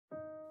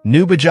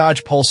New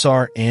Bajaj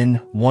Pulsar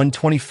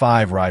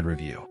N125 Ride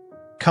Review.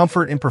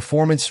 Comfort and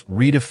performance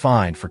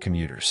redefined for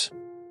commuters.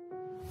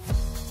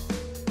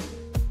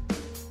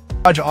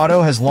 Bajaj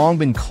Auto has long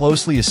been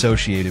closely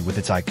associated with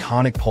its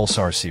iconic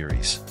Pulsar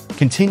series,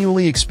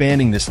 continually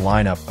expanding this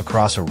lineup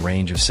across a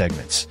range of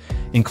segments,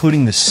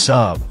 including the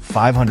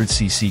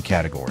sub-500cc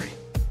category.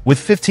 With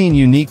 15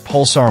 unique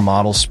Pulsar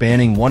models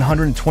spanning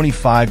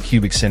 125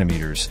 cubic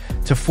centimeters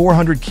to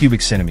 400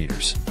 cubic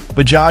centimeters,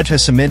 Bajaj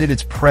has cemented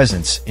its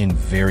presence in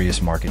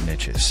various market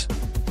niches.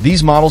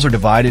 These models are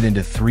divided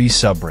into three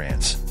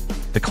sub-brands: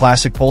 the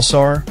Classic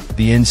Pulsar,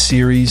 the N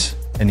Series,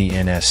 and the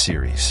NS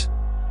Series.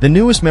 The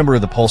newest member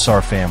of the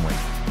Pulsar family,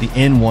 the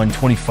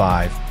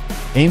N125,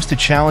 aims to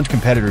challenge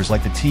competitors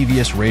like the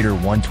TVS Raider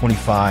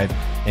 125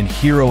 and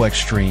Hero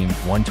Extreme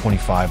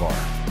 125R.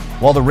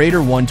 While the Raider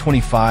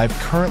 125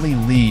 currently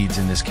leads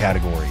in this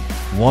category,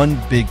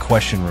 one big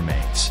question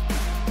remains.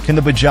 Can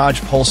the Bajaj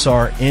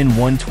Pulsar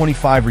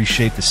N125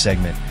 reshape the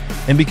segment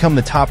and become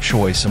the top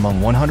choice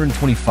among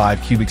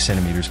 125 cubic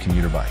centimeters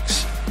commuter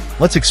bikes?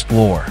 Let's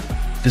explore.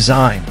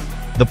 Design.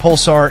 The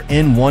Pulsar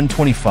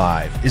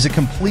N125 is a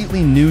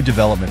completely new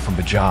development from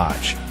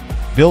Bajaj,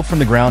 built from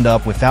the ground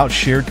up without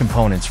shared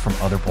components from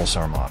other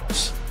Pulsar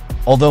models.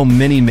 Although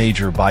many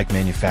major bike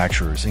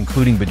manufacturers,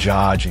 including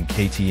Bajaj and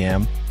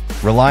KTM,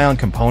 rely on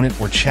component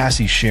or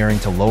chassis sharing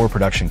to lower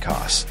production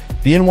costs,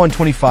 the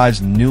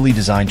N125's newly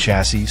designed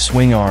chassis,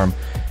 swing arm,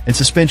 and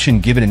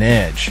suspension give it an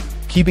edge,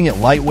 keeping it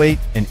lightweight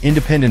and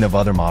independent of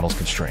other models'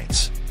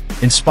 constraints.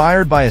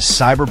 Inspired by a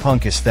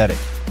cyberpunk aesthetic,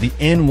 the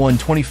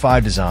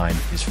N125 design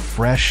is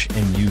fresh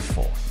and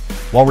youthful,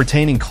 while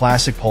retaining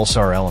classic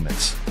Pulsar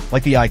elements,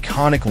 like the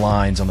iconic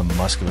lines on the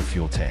muscular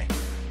fuel tank.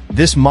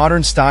 This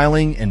modern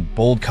styling and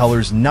bold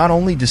colors not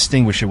only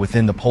distinguish it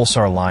within the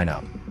Pulsar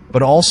lineup,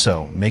 but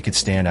also make it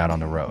stand out on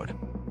the road.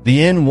 The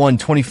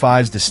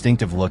N125's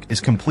distinctive look is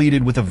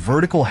completed with a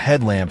vertical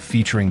headlamp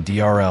featuring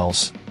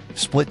DRLs,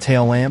 split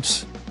tail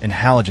lamps, and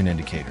halogen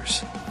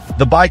indicators.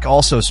 The bike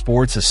also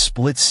sports a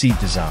split seat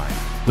design,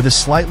 with a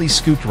slightly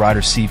scooped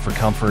rider seat for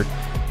comfort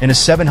and a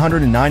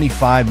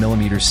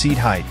 795mm seat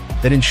height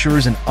that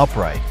ensures an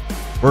upright,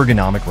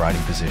 ergonomic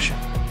riding position.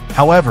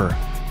 However,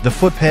 the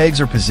foot pegs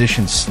are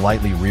positioned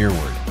slightly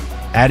rearward,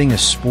 adding a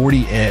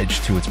sporty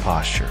edge to its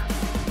posture.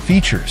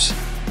 Features.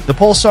 The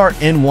Pulsar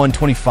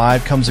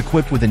N125 comes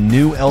equipped with a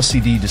new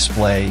LCD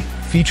display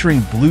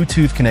featuring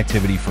Bluetooth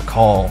connectivity for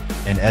call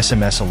and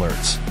SMS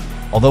alerts,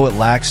 although it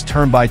lacks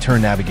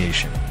turn-by-turn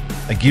navigation,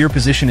 a gear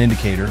position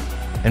indicator,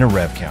 and a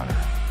rev counter.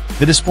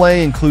 The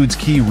display includes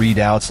key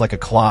readouts like a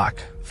clock,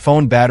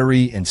 phone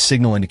battery and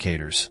signal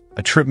indicators,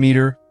 a trip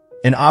meter,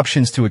 and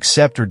options to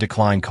accept or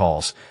decline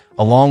calls,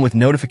 along with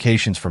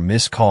notifications for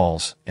missed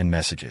calls and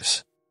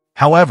messages.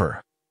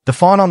 However, the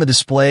font on the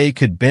display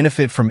could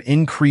benefit from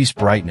increased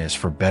brightness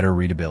for better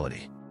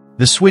readability.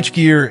 The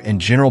switchgear and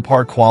general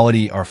part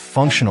quality are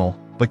functional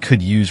but could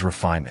use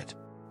refinement.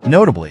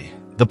 Notably,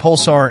 the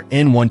Pulsar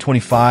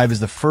N125 is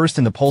the first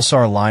in the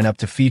Pulsar lineup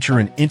to feature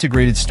an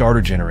integrated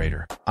starter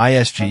generator,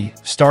 ISG,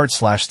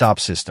 start/stop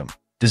system,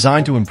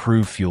 designed to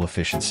improve fuel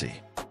efficiency.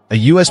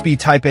 A USB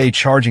Type-A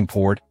charging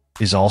port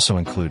is also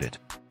included.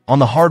 On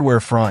the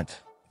hardware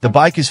front, the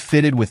bike is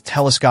fitted with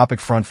telescopic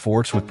front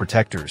forks with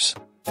protectors,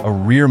 a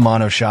rear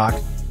monoshock,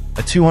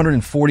 a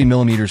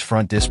 240mm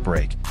front disc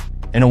brake,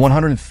 and a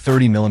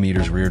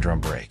 130mm rear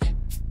drum brake.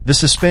 The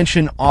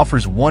suspension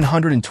offers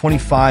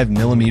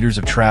 125mm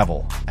of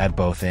travel at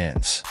both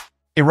ends.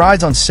 It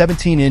rides on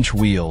 17-inch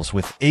wheels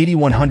with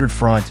 8100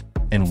 front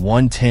and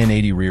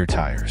 110/80 rear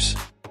tires.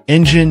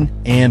 Engine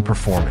and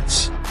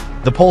performance.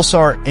 The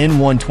Pulsar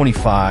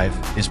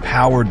N125 is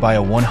powered by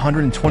a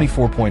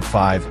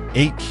 124.5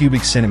 8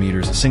 cubic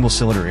centimeters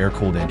single-cylinder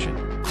air-cooled engine,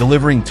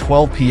 delivering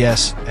 12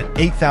 PS at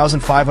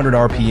 8,500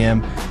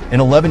 RPM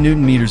and 11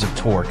 Nm of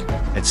torque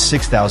at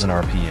 6,000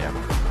 RPM,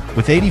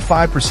 with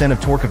 85%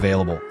 of torque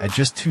available at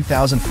just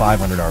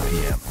 2,500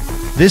 RPM.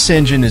 This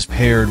engine is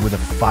paired with a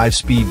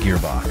 5-speed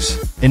gearbox,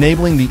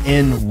 enabling the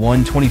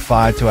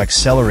N125 to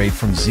accelerate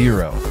from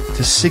 0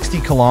 to 60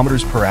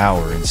 km per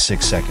hour in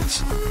 6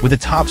 seconds, with a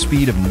top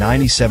speed of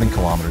 97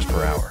 km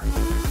per hour.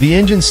 The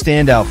engine's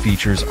standout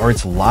features are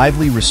its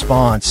lively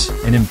response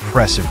and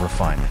impressive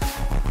refinement.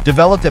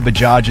 Developed at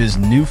Bajaj's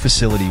new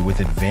facility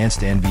with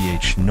advanced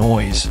NVH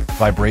noise,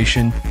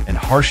 vibration, and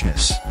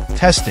harshness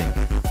testing,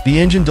 the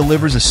engine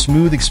delivers a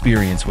smooth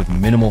experience with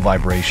minimal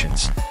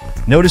vibrations,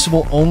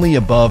 noticeable only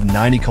above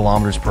 90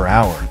 km per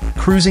hour.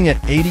 Cruising at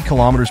 80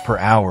 km per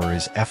hour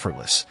is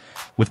effortless,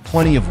 with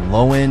plenty of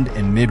low-end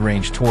and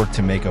mid-range torque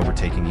to make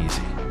overtaking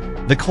easy.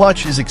 The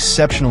clutch is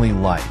exceptionally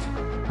light,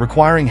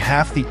 requiring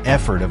half the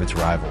effort of its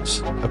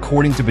rivals,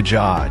 according to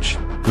Bajaj,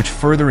 which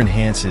further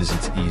enhances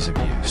its ease of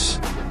use.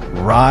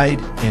 Ride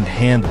and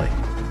handling.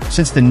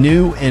 Since the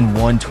new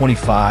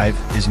N125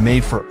 is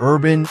made for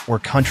urban or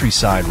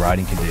countryside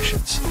riding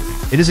conditions,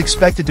 it is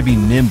expected to be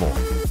nimble,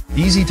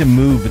 easy to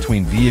move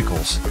between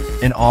vehicles,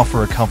 and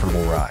offer a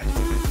comfortable ride.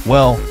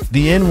 Well,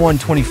 the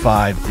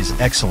N125 is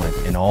excellent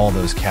in all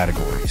those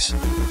categories,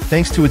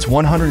 thanks to its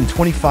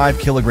 125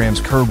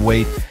 kilograms curb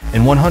weight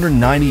and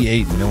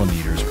 198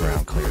 millimeters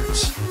ground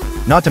clearance.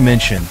 Not to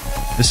mention,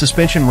 the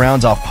suspension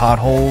rounds off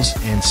potholes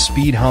and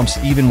speed humps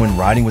even when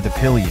riding with a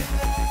pillion.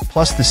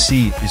 Plus, the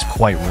seat is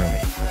quite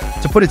roomy.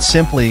 To put it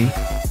simply,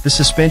 the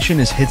suspension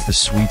hits the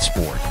sweet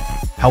spot.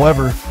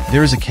 However,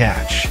 there is a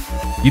catch.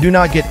 You do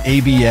not get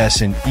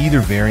ABS in either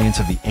variant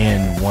of the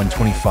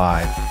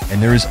N125,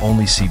 and there is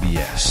only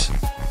CBS.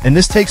 And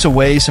this takes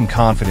away some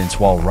confidence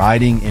while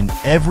riding in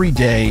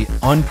everyday,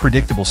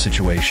 unpredictable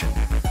situation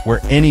where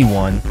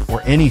anyone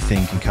or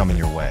anything can come in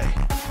your way.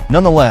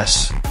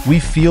 Nonetheless, we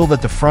feel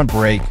that the front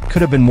brake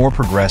could have been more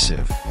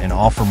progressive and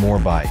offer more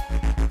bite,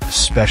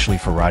 especially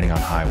for riding on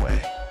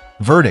highway.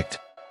 Verdict: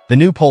 the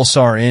new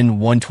Pulsar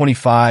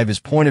N125's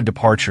point of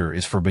departure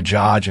is for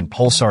Bajaj and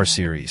Pulsar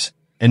series,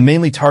 and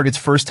mainly targets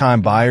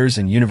first-time buyers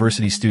and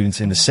university students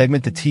in the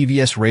segment. The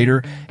TVS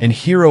Raider and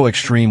Hero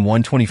Extreme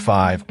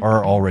 125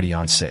 are already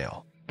on sale.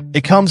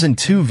 It comes in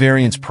two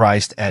variants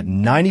priced at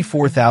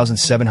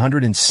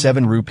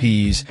 94,707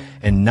 rupees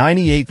and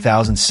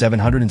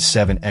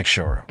 98,707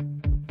 extra.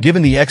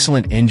 Given the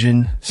excellent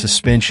engine,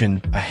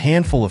 suspension, a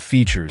handful of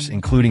features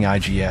including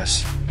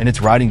IGS, and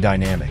its riding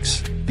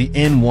dynamics, the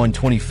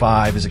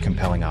N125 is a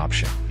compelling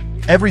option.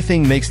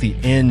 Everything makes the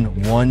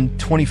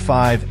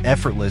N125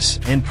 effortless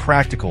and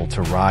practical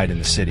to ride in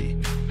the city,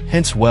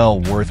 hence well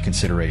worth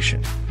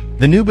consideration.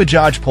 The new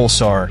Bajaj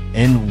Pulsar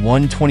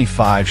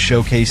N125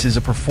 showcases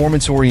a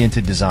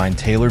performance-oriented design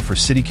tailored for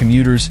city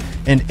commuters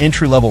and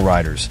entry-level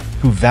riders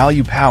who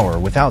value power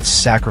without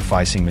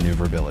sacrificing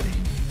maneuverability.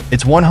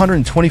 Its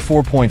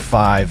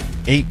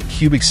 124.58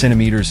 cubic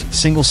centimeters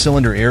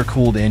single-cylinder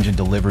air-cooled engine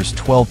delivers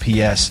 12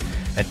 PS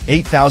at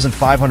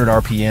 8,500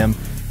 RPM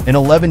and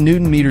 11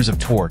 Newton-meters of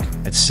torque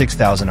at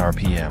 6,000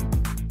 RPM,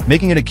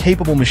 making it a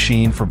capable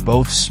machine for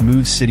both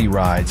smooth city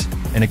rides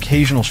and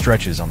occasional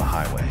stretches on the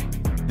highway.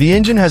 The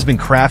engine has been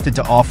crafted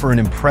to offer an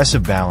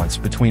impressive balance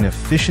between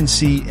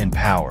efficiency and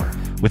power,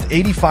 with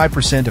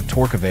 85% of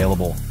torque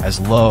available as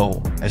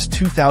low as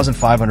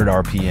 2,500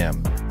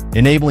 RPM,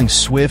 enabling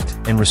swift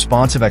and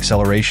responsive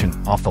acceleration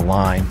off the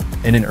line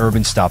and in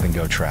urban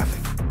stop-and-go traffic.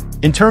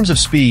 In terms of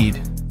speed,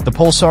 the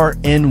Pulsar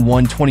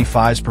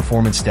N125's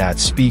performance stats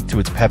speak to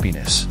its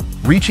peppiness,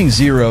 reaching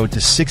 0 to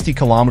 60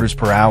 km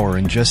per hour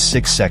in just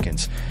 6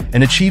 seconds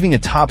and achieving a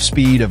top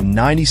speed of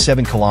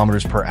 97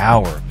 km per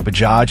hour.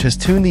 Bajaj has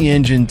tuned the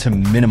engine to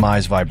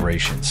minimize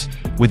vibrations,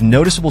 with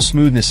noticeable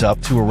smoothness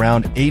up to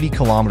around 80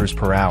 km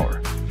per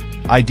hour,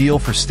 ideal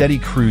for steady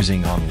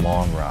cruising on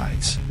long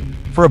rides.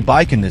 For a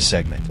bike in this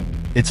segment,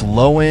 its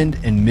low-end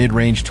and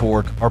mid-range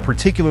torque are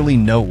particularly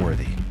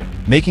noteworthy,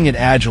 making it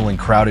agile in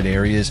crowded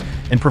areas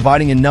and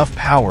providing enough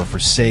power for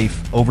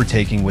safe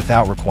overtaking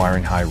without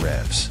requiring high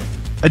revs.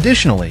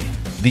 Additionally,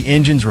 the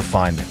engine's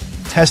refinement,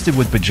 tested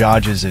with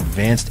Bajaj's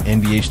advanced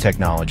NVH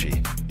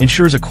technology,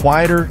 ensures a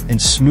quieter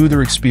and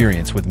smoother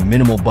experience with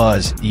minimal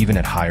buzz even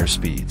at higher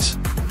speeds.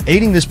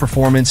 Aiding this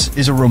performance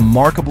is a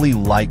remarkably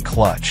light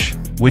clutch,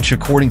 which,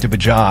 according to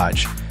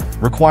Bajaj,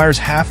 requires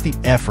half the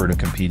effort of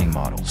competing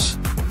models.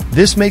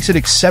 This makes it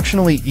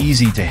exceptionally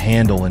easy to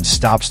handle in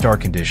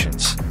stop-start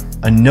conditions,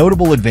 a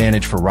notable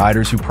advantage for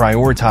riders who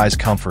prioritize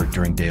comfort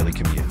during daily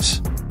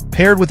commutes.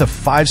 Paired with a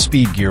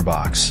 5-speed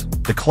gearbox,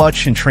 the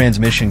clutch and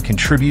transmission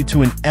contribute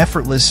to an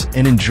effortless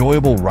and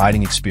enjoyable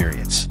riding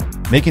experience,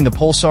 making the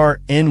Pulsar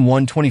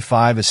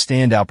N125 a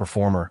standout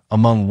performer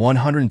among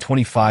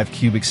 125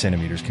 cubic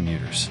centimeters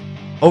commuters.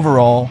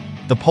 Overall,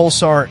 the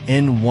Pulsar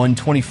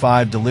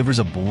N125 delivers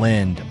a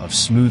blend of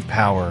smooth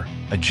power,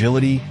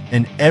 agility,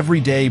 and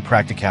everyday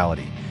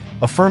practicality,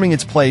 affirming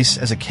its place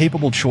as a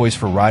capable choice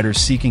for riders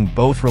seeking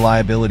both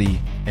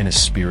reliability and a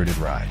spirited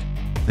ride.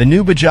 The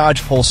new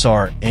Bajaj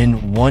Pulsar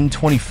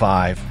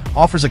N125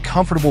 offers a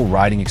comfortable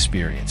riding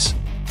experience,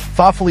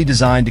 thoughtfully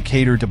designed to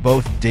cater to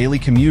both daily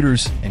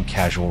commuters and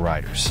casual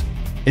riders.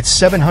 Its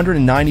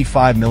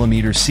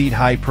 795mm seat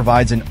height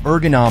provides an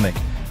ergonomic,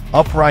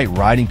 upright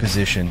riding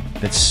position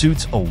that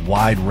suits a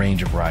wide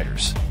range of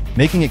riders,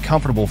 making it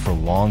comfortable for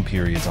long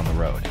periods on the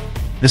road.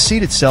 The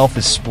seat itself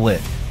is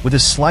split, with a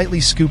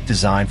slightly scooped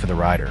design for the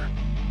rider,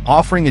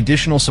 offering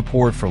additional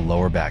support for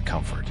lower back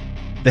comfort.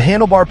 The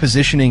handlebar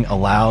positioning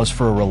allows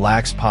for a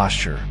relaxed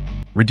posture,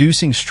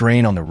 reducing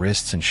strain on the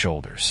wrists and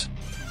shoulders.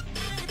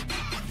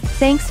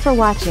 Thanks for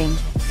watching.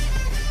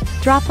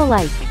 Drop a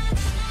like,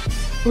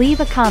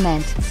 leave a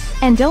comment,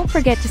 and don't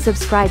forget to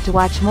subscribe to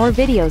watch more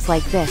videos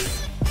like this.